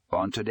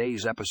On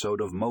today's episode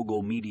of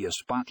Mogul Media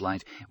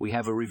Spotlight, we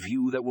have a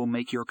review that will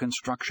make your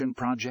construction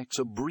projects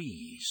a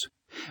breeze.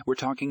 We're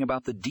talking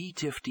about the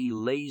DT50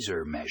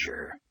 laser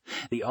measure,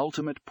 the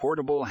ultimate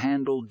portable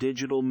handle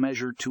digital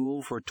measure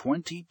tool for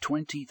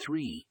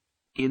 2023.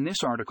 In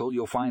this article,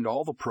 you'll find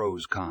all the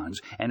pros,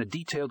 cons, and a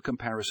detailed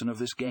comparison of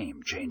this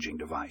game-changing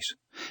device.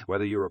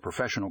 Whether you're a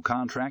professional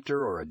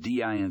contractor or a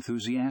DI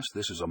enthusiast,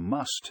 this is a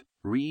must.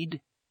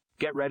 Read.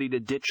 Get ready to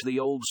ditch the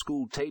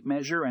old-school tape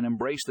measure and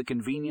embrace the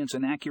convenience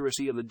and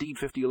accuracy of the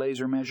DT50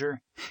 laser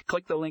measure.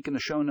 Click the link in the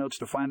show notes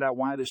to find out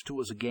why this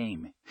tool is a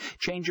game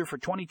changer for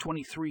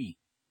 2023.